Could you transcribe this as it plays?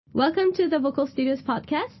Welcome to the Vocal Studios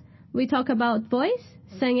podcast. We talk about voice,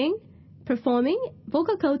 singing, performing,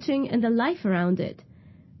 vocal coaching, and the life around it.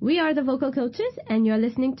 We are the vocal coaches, and you're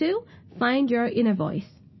listening to Find Your Inner Voice.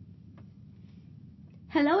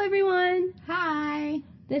 Hello, everyone. Hi.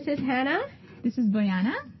 This is Hannah. This is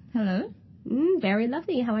Bojana. Hello. Very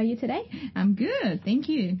lovely. How are you today? I'm good. Thank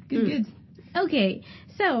you. Good. Okay.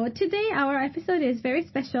 So today our episode is very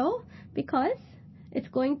special because it's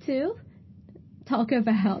going to talk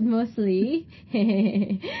about mostly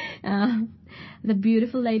the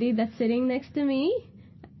beautiful lady that's sitting next to me.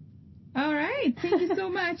 All right. Thank you so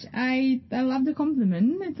much. I love the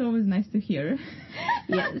compliment. It's always nice to hear.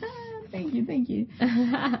 Yes. Thank you.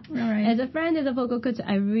 All right. As a friend, as a vocal coach,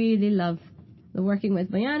 I really love working with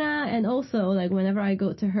Bojana, and also like whenever I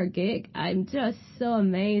go to her gig, I'm just so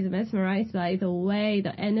amazed, mesmerized by the way,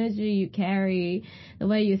 the energy you carry, the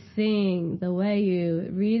way you sing, the way you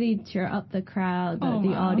really cheer up the crowd,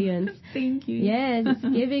 the audience. Thank you. Yes,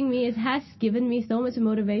 it has given me so much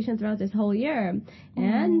motivation throughout this whole year,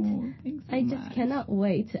 and thanks so I just much. cannot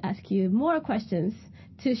wait to ask you more questions,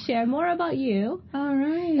 to share more about you. All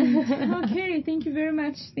right. Okay. Thank you very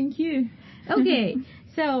much. Thank you. Okay.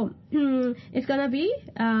 So, it's gonna be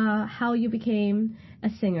how you became a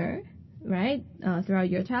singer, right? Throughout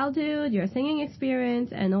your childhood, your singing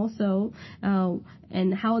experience, and also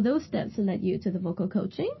and how those steps led you to the vocal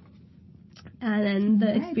coaching, and then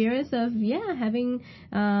the experience of having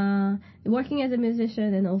working as a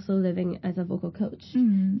musician and also living as a vocal coach.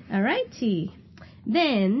 Alrighty,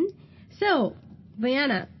 then. So,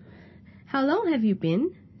 Bojana, how long have you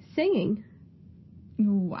been singing?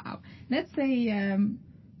 Wow. Let's say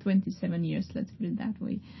 27 years, let's put it that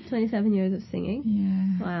way. 27 years of singing?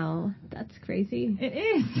 Yeah. Wow, that's crazy. It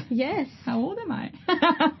is. Yes. How old am I?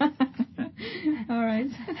 All right.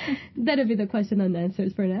 That'll be the question and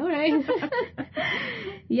answers for now, right?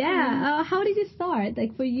 Yeah. How did you start?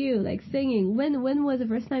 Like for you, like singing. When was the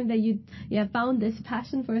first time that you found this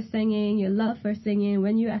passion for singing, your love for singing,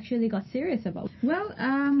 when you actually got serious about it? Well,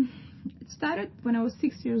 it started when I was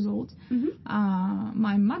 6 years old.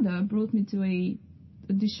 My mother brought me to a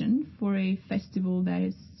audition for a festival that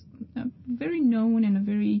is very known and a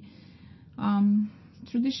very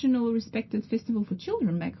traditional, respected festival for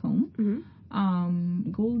children back home.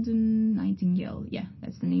 Golden Nightingale,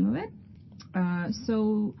 that's the name of it.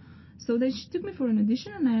 So they took me for an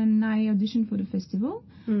audition, and I auditioned for the festival.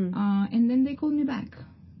 And then they called me back,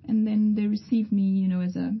 and then they received me,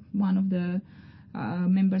 as one of the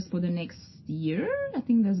members for the next year. I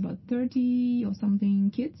think there's about 30 or something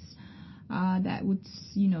kids that would,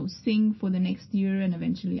 sing for the next year and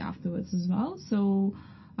eventually afterwards as well. So,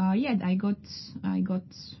 I got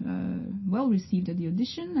well received at the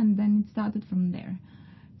audition, and then it started from there.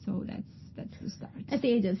 So that's the start. At the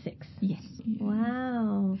age of 6? Yes.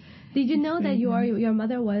 Wow. Did you know that your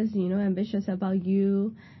mother was, ambitious about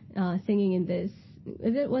you singing in this?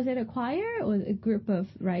 Was it a choir or a group of,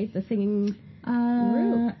 the singing group?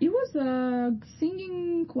 It was a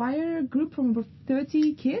singing choir group from about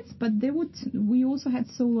 30 kids, but we also had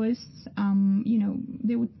soloists.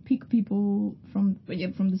 They would pick people from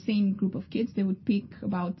the same group of kids. They would pick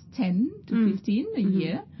about 10 to 15 a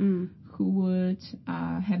year who would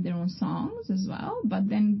have their own songs as well. But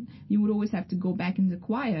then you would always have to go back in the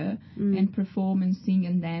choir and perform and sing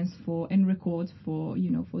and dance and record for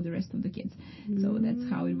the rest of the kids. So that's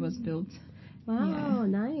how it was built. Wow,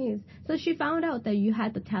 nice. So she found out that you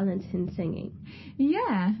had the talent in singing.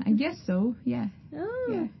 Yeah, I guess so. Yeah.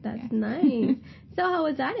 Oh, that's nice. So how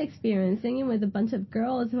was that experience, singing with a bunch of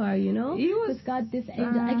girls who are, who's got this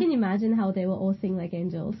angel? I can imagine how they will all sing like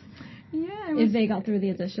angels. Yeah. If they got through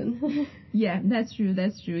the audition. Yeah, that's true.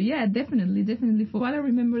 Yeah, definitely. For what I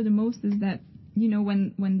remember the most is that,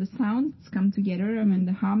 when the sounds come together and when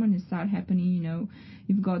the harmonies start happening,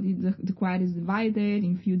 you've got the choir is divided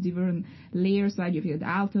in a few different layers, right? You've got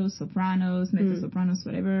altos, sopranos, mezzo-sopranos,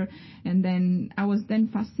 whatever. And then I was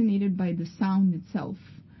fascinated by the sound itself,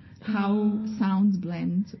 how sounds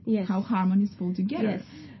blend, how harmonies fall together. Yes.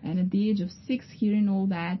 And at the age of 6, hearing all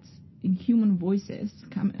that in human voices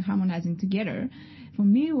harmonizing together, for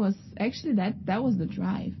me it was actually that was the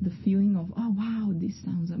drive, the feeling of, oh wow, this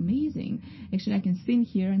sounds amazing. Actually, I can sing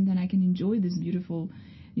here and then I can enjoy this beautiful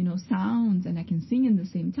sounds, and I can sing in the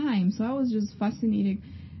same time. So I was just fascinated,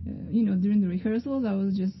 during the rehearsals. I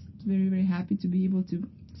was just very, very happy to be able to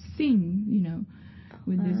sing,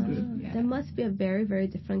 with this group. Yeah. That must be a very, very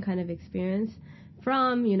different kind of experience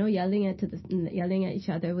from, yelling at each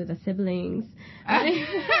other with the siblings. Wow.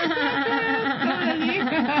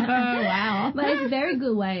 But it's a very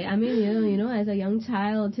good way. I mean, as a young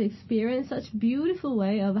child, to experience such beautiful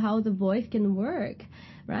way of how the voice can work.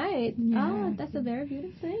 right? Yeah. Oh, that's a very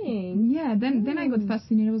beautiful thing. Yeah, then I got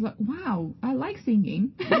fascinated. I was like, wow, I like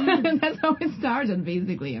singing. That's how it started,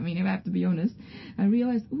 basically. I mean, if I have to be honest, I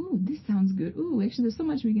realized, ooh, this sounds good. Ooh, actually, there's so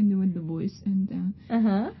much we can do with the voice. And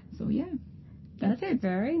so, yeah, that's it.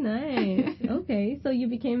 Very nice. Okay, so you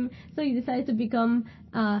decided to become,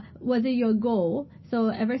 was it your goal? So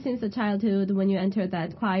ever since the childhood, when you entered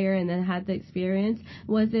that choir and then had the experience,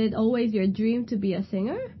 was it always your dream to be a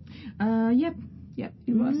singer? Yep,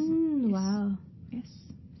 it was. Yes. Wow. Yes.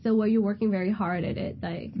 So were you working very hard at it,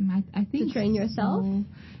 like I think to train yourself? So.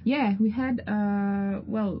 Yeah, we had a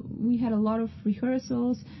lot of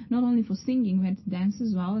rehearsals, not only for singing, we had to dance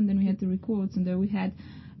as well, and then we had to record, and then we had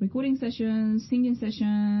recording sessions, singing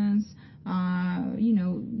sessions.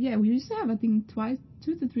 We used to have, I think,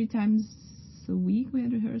 2 to 3 times a week we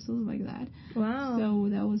had rehearsals like that. Wow. So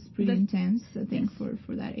that was pretty intense, I think,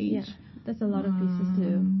 for that age. Yeah. That's a lot of pieces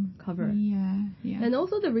to cover. Yeah. And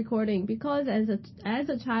also the recording, because as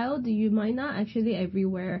a child, you might not actually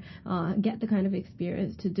everywhere get the kind of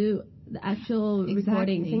experience to do the actual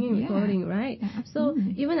recording, singing recording, right? Yeah, so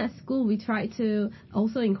even at school, we try to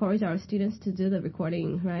also encourage our students to do the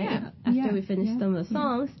recording, right? After we finish some of the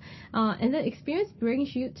songs. And the experience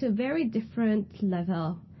brings you to a very different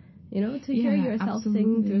level. To hear yourself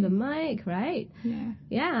sing through the mic, right?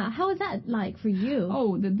 Yeah. How is that like for you?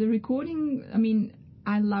 Oh, the recording, I mean,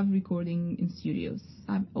 I love recording in studios.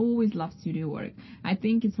 I've always loved studio work. I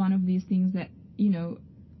think it's one of these things that,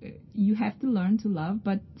 you have to learn to love,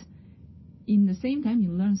 but in the same time, you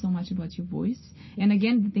learn so much about your voice. And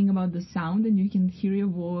again, the thing about the sound, and you can hear your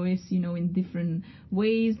voice, in different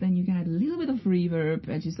ways. Then you can add a little bit of reverb,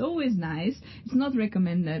 which is always nice. It's not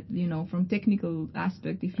recommended, from technical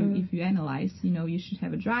aspect. If you analyze, you should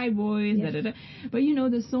have a dry voice. Yes. But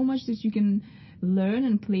there's so much that you can learn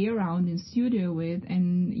and play around in studio with,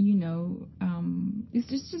 and it's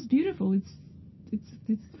just beautiful. It's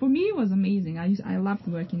for me, it was amazing. I loved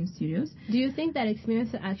working in studios. Do you think that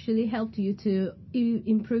experience actually helped you to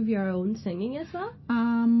improve your own singing as well?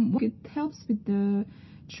 It helps with the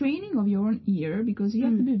training of your own ear, because you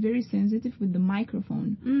have to be very sensitive with the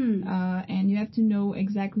microphone, and you have to know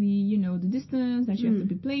exactly the distance that you have to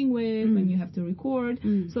be playing with when you have to record.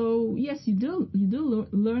 So yes, you do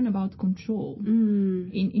learn about control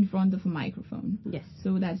in front of a microphone. Yes.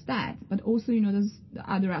 So that's that. But also there's the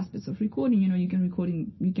other aspects of recording. You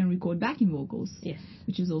can record backing vocals. Yes.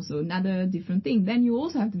 Which is also another different thing. Then you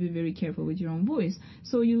also have to be very careful with your own voice.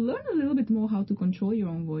 So you learn a little bit more how to control your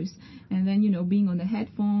own voice, and then being on the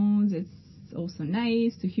headphones, it's also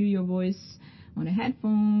nice to hear your voice on the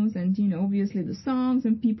headphones, and obviously the songs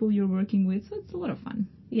and people you're working with, so it's a lot of fun.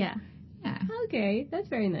 Yeah. Okay, that's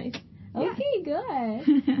very nice. Okay,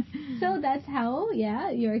 good. So that's how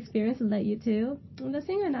your experience led you to the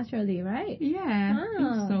singer naturally, right? I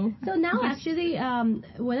think so. So now actually,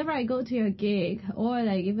 whenever I go to your gig, or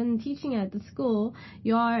like even teaching at the school,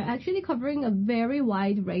 you are actually covering a very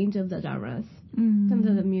wide range of the genres in terms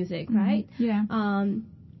of the music, right? Yeah.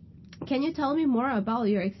 Can you tell me more about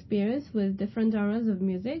your experience with different genres of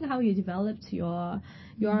music? How you developed your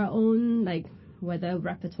own, like, whether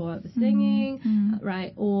repertoire of singing,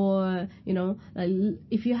 right? Or,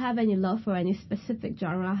 if you have any love for any specific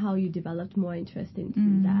genre, how you developed more interest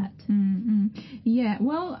in that. Yeah,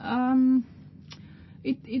 well,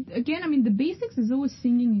 it again, I mean, the basics is always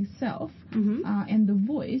singing itself, and the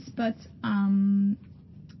voice, but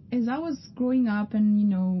as I was growing up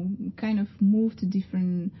and, kind of moved to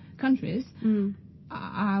different countries,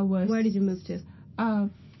 I was... Where did you move to?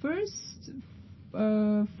 First,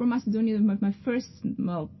 from Macedonia, my first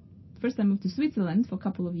I moved to Switzerland for a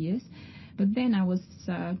couple of years, but then I was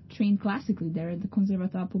trained classically there at the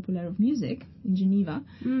Conservatoire Populaire of Music in Geneva.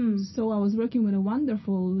 So I was working with a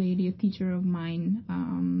wonderful lady, a teacher of mine,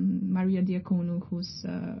 Maria Diaconu, who's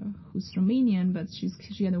Romanian, but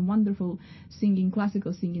she had a wonderful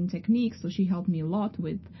classical singing technique, so she helped me a lot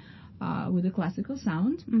with the classical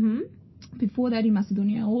sound. Before that, in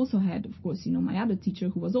Macedonia, I also had, of course, my other teacher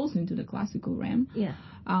who was also into the classical realm. Yeah.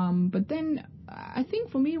 But then I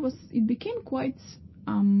think for me it became quite...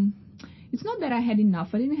 it's not that I had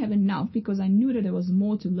enough. I didn't have enough because I knew that there was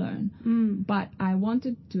more to learn. But I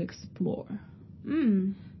wanted to explore.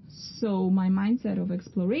 So my mindset of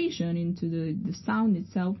exploration into the sound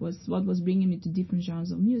itself was what was bringing me to different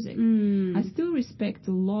genres of music. I still respect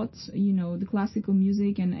a lot, the classical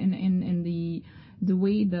music and the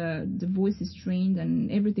way the voice is trained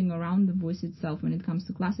and everything around the voice itself when it comes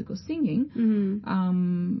to classical singing.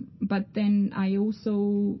 But then I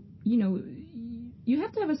also, you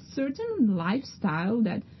have to have a certain lifestyle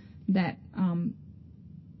that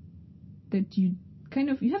you kind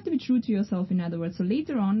of, you have to be true to yourself, in other words. So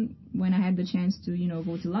later on, when I had the chance to,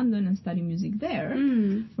 go to London and study music there,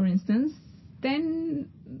 for instance, then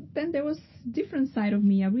there was different side of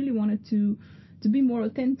me. I really wanted to be more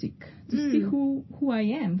authentic, to see who I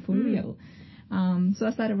am for real. So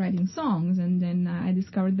I started writing songs, and then I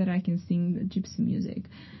discovered that I can sing the gypsy music,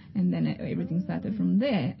 and then everything started from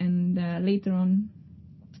there. And later on,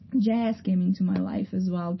 jazz came into my life as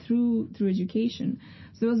well through education.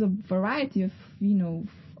 So there was a variety of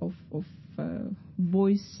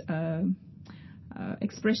voice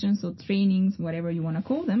expressions or trainings, whatever you want to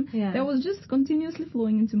call them, that was just continuously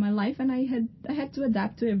flowing into my life, and I had to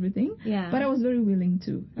adapt to everything. But I was very willing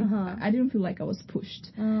to. I didn't feel like I was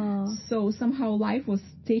pushed. So somehow life was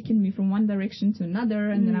taking me from one direction to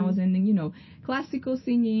another, and then I was ending, classical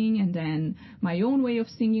singing, and then my own way of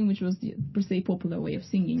singing, which was the per se popular way of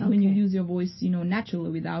singing, when you use your voice,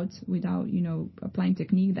 naturally without applying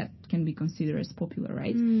technique that can be considered as popular,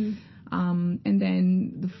 right? And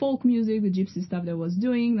then the folk music, the gypsy stuff that I was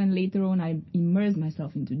doing. Then later on, I immersed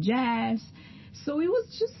myself into jazz. So it was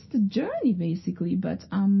just a journey, basically. But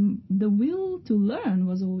the will to learn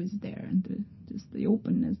was always there, and just the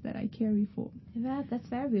openness that I carry for. Yeah, that's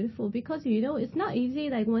very beautiful, because it's not easy.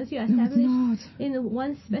 Like once you establish in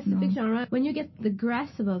one specific genre, when you get the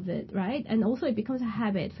grasp of it, right? And also it becomes a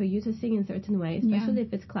habit for you to sing in certain ways, especially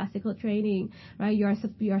if it's classical training, right? You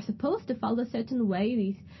are supposed to follow certain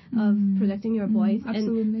ways of projecting your voice,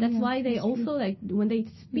 and that's why they also like when they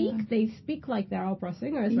speak like they're opera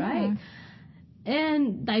singers, right?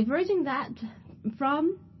 And diverging that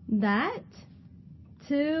from that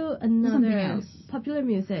to another popular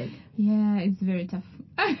music. Yeah, it's very tough.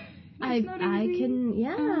 I can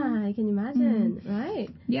imagine, right?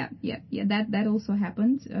 Yeah. That also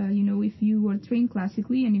happened. If you were trained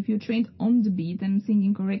classically, and if you're trained on the beat and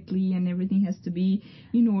singing correctly, and everything has to be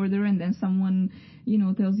in order, and then someone,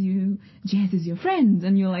 tells you jazz is your friend,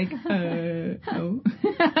 and you're like, no,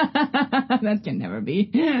 that can never be.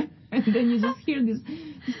 And then you just hear this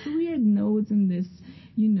weird notes and this,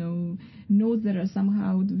 notes that are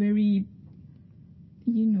somehow very,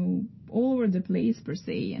 all over the place per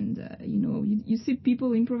se, and you see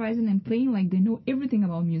people improvising and playing like they know everything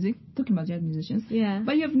about music, talking about jazz musicians,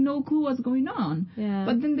 but you have no clue what's going on,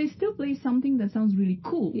 but then they still play something that sounds really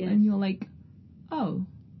cool, and you're like, oh,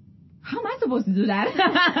 how am I supposed to do that?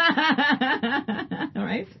 All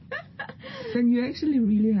right. Then you actually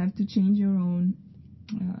really have to change your own,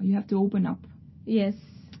 you have to open up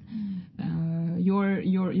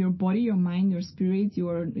your body, your mind, your spirit,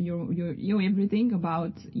 your everything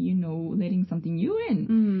about, letting something new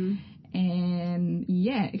in. And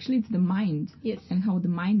actually it's the mind and how the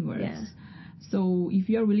mind works. So if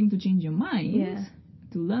you're willing to change your mind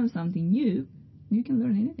to learn something new, you can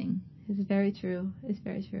learn anything. It's very true.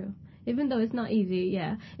 Even though it's not easy,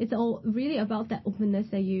 it's all really about that openness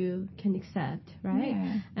that you can accept, right?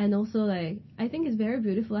 And also, like, I think it's very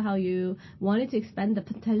beautiful how you wanted to expand the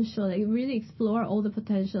potential, like, really explore all the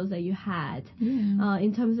potentials that you had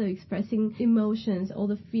in terms of expressing emotions, all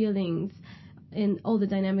the feelings, and all the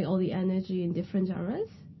dynamic, all the energy in different genres.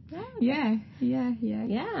 Yeah,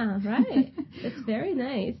 right. That's very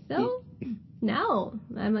nice. So, now,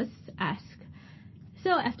 I must ask, so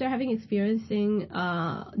after having experiencing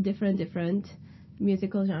different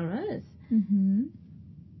musical genres,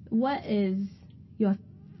 what is your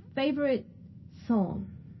favorite song?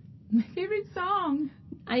 My favorite song?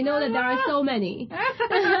 I know that there are so many. There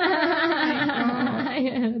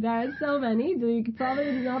are so many. You could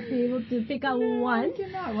probably not be able to pick out one. You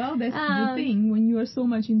cannot. Well, that's the thing. When you are so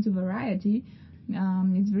much into variety,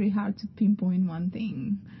 it's very hard to pinpoint one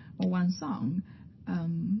thing or one song.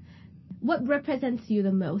 What represents you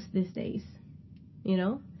the most these days?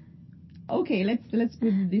 Okay, let's put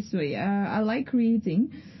it this way. I like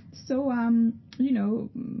creating, so I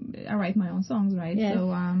write my own songs, right? Yes.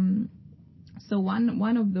 So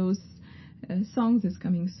one of those songs is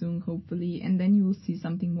coming soon, hopefully, and then you will see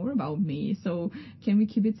something more about me. So can we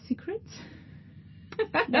keep it secret?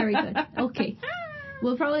 Very good. Okay,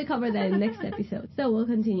 we'll probably cover that in the next episode. So we'll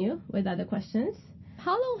continue with other questions.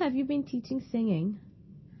 How long have you been teaching singing?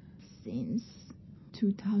 Since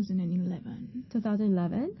 2011.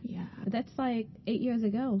 2011? Yeah. That's like 8 years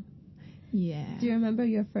ago. Yeah. Do you remember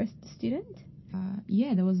your first student?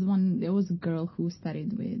 There was a girl who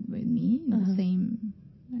studied with me in the same,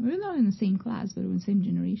 we were not in the same class, but we were in the same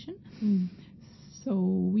generation. So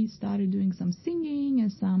we started doing some singing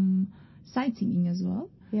and some sight singing as well.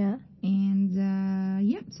 Yeah. And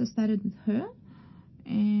so I started with her.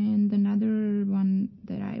 And another one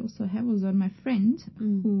that I also have was on my friend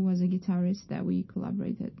who was a guitarist that we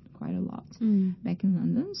collaborated quite a lot back in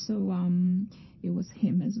London. So it was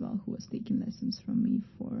him as well who was taking lessons from me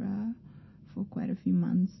for quite a few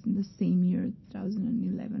months in the same year,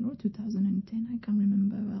 2011 or 2010. I can't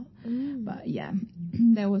remember well, but yeah,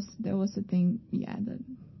 that was the thing. Yeah,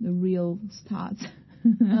 the real start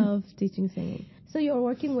of teaching singing. So you're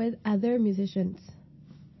working with other musicians.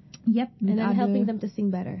 Yep, and then helping them to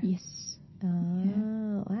sing better. Yes.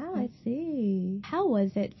 Oh, wow, I see. How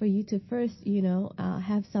was it for you to first,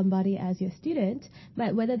 have somebody as your student,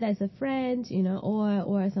 but whether that's a friend,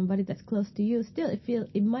 or somebody that's close to you, still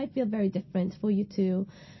it might feel very different for you to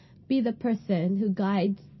be the person who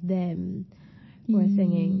guides them for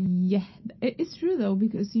singing. Yeah, it's true though,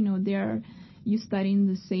 because you study in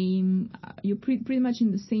the same, you're pretty much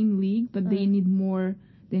in the same league, but they need more.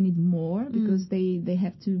 They need more because they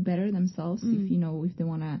have to better themselves if they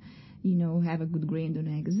want to have a good grade on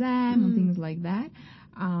an exam and things like that.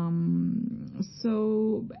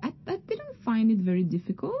 So I didn't find it very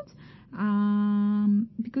difficult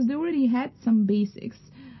because they already had some basics,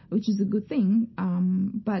 which is a good thing.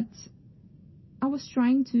 But I was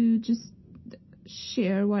trying to just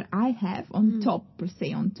share what I have on top, per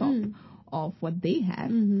se, on top of what they have,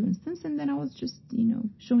 for instance, and then I was just,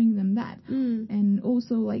 showing them that. And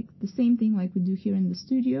also, like, the same thing like we do here in the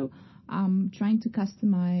studio, trying to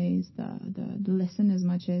customize the lesson as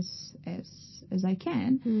much as I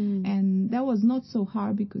can. And that was not so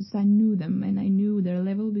hard because I knew them and I knew their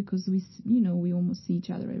level because we almost see each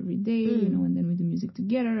other every day, and then we do music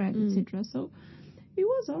together, and etc. So it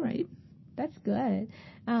was all right. That's good.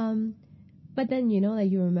 But then,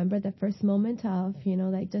 like you remember the first moment of,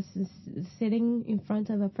 like just sitting in front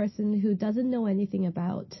of a person who doesn't know anything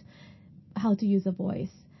about how to use a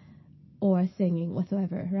voice or singing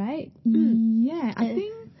whatsoever, right? Yeah, I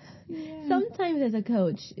think... Yeah. Sometimes as a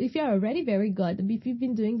coach, if you're already very good, if you've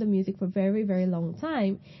been doing the music for a very, very long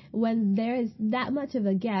time, when there is that much of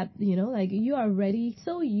a gap, like you are already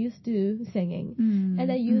so used to singing. And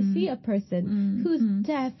then you see a person who's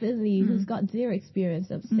definitely, who's got zero experience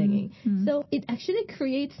of singing. So it actually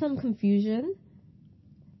creates some confusion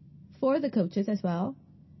for the coaches as well,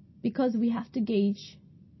 because we have to gauge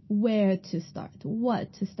where to start,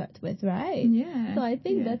 what to start with, right? Yeah. So I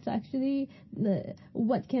think that's actually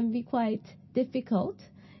what can be quite difficult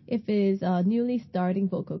if it is a newly starting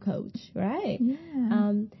vocal coach, right?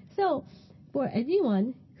 Yeah. So for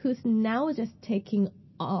anyone who's now just taking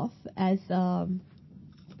off as a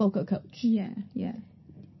vocal coach, yeah,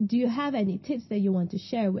 do you have any tips that you want to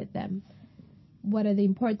share with them? What are the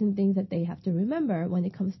important things that they have to remember when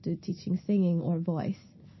it comes to teaching singing or voice?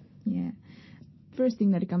 Yeah. First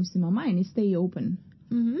thing that comes to my mind is stay open.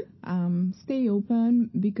 Stay open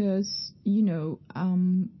because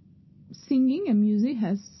singing and music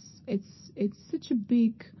it's such a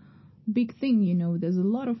big thing. There's a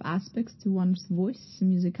lot of aspects to one's voice,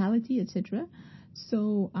 musicality, etc.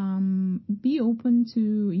 So be open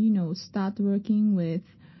to start working with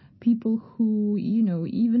people who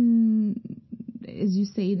even as you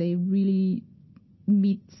say they really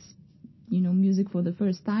meet music for the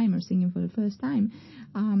first time or singing for the first time.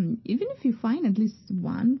 Even if you find at least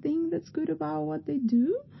one thing that's good about what they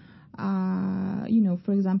do,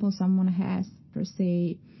 for example, someone has, per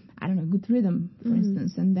se, I don't know, good rhythm, for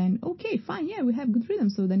instance, and then, okay, fine, yeah, we have good rhythm.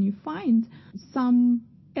 So then you find some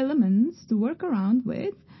elements to work around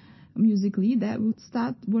with musically that would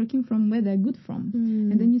start working from where they're good from.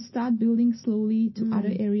 And then you start building slowly to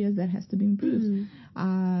other areas that has to be improved,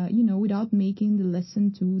 without making the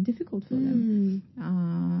lesson too difficult for them.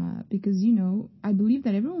 Because, I believe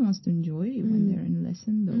that everyone wants to enjoy when they're in a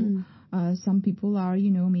lesson, though. Some people are,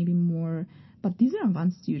 maybe more... But these are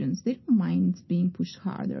advanced students. They don't mind being pushed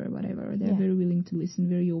harder or whatever. They're very willing to listen,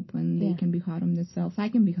 very open. They can be hard on themselves. I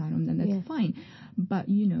can be hard on them. That's fine. But,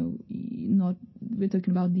 not... We're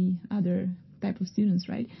talking about the other type of students,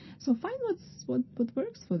 right? So find what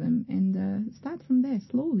works for them and start from there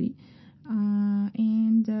slowly.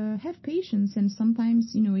 And have patience. And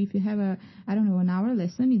sometimes, if you have an hour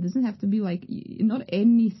lesson, it doesn't have to be like... Not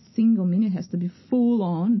any single minute has to be full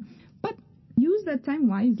on. But use that time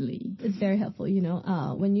wisely. It's very helpful,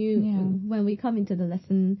 when we come into the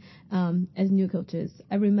lesson as new coaches.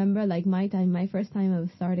 I remember like my first time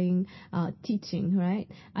of starting teaching, right?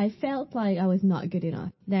 I felt like I was not good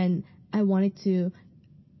enough. Then I wanted to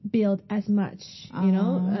build as much,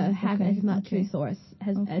 have as much resource,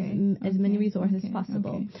 as many resources as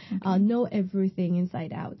possible, know everything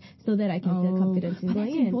inside out, so that I can feel confident in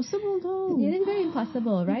going in. Impossible though. It is very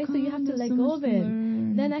impossible, right? So you have to let go of it.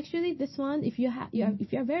 then actually this one, if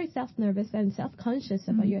you're very self-nervous and self-conscious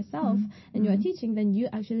about yourself and you're teaching, then you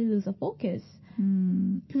actually lose a focus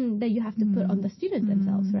that you have to put on the students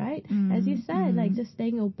themselves, right? As you said, like just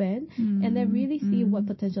staying open and then really see what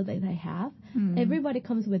potential that they have. Everybody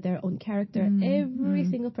comes with their own character. Every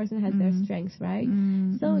single person has their strengths, right?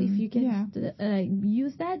 So if you can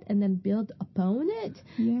use that and then build upon it,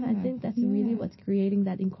 I think that's really what's creating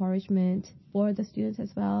that encouragement for the students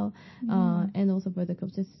as well, and also for the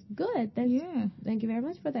coaches. Good. Thank you very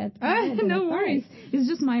much for that. No worries. It's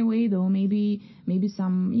just my way, though. Maybe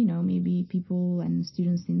some, maybe people and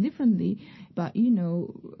students think differently. But,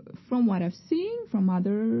 from what I've seen from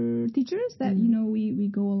other teachers that, we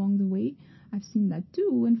go along the way, I've seen that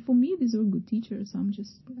too. And for me, these are good teachers. So I'm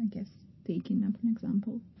just, I guess, taking up an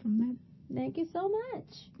example from that. Thank you so much.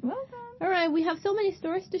 Welcome. All right, we have so many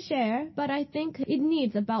stories to share, but I think it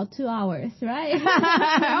needs about 2 hours, right?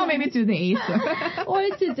 Or maybe 2 days. Or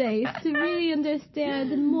 2 days to really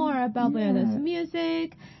understand more about Bojana's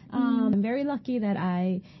music. I'm very lucky that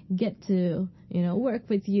I get to, work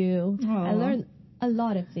with you. I learned a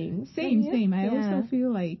lot of things. Same. I also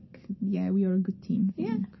feel like, we are a good team.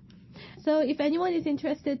 Yeah. So if anyone is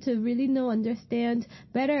interested to really understand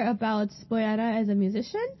better about Bojana as a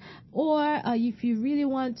musician, or if you really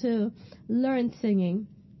want to learn singing,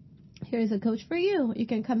 here's a coach for you. You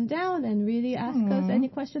can come down and really ask us any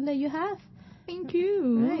question that you have. Thank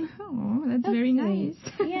you. Right. Oh, that's very nice.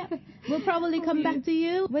 Yeah. We'll probably come back to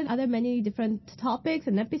you with many different topics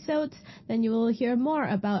and episodes. Then you will hear more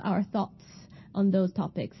about our thoughts on those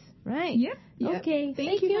topics. Right? Yep. Okay.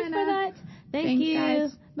 Thank you, for Hanna. that. Thank you.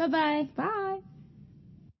 Guys. Bye-bye. Bye.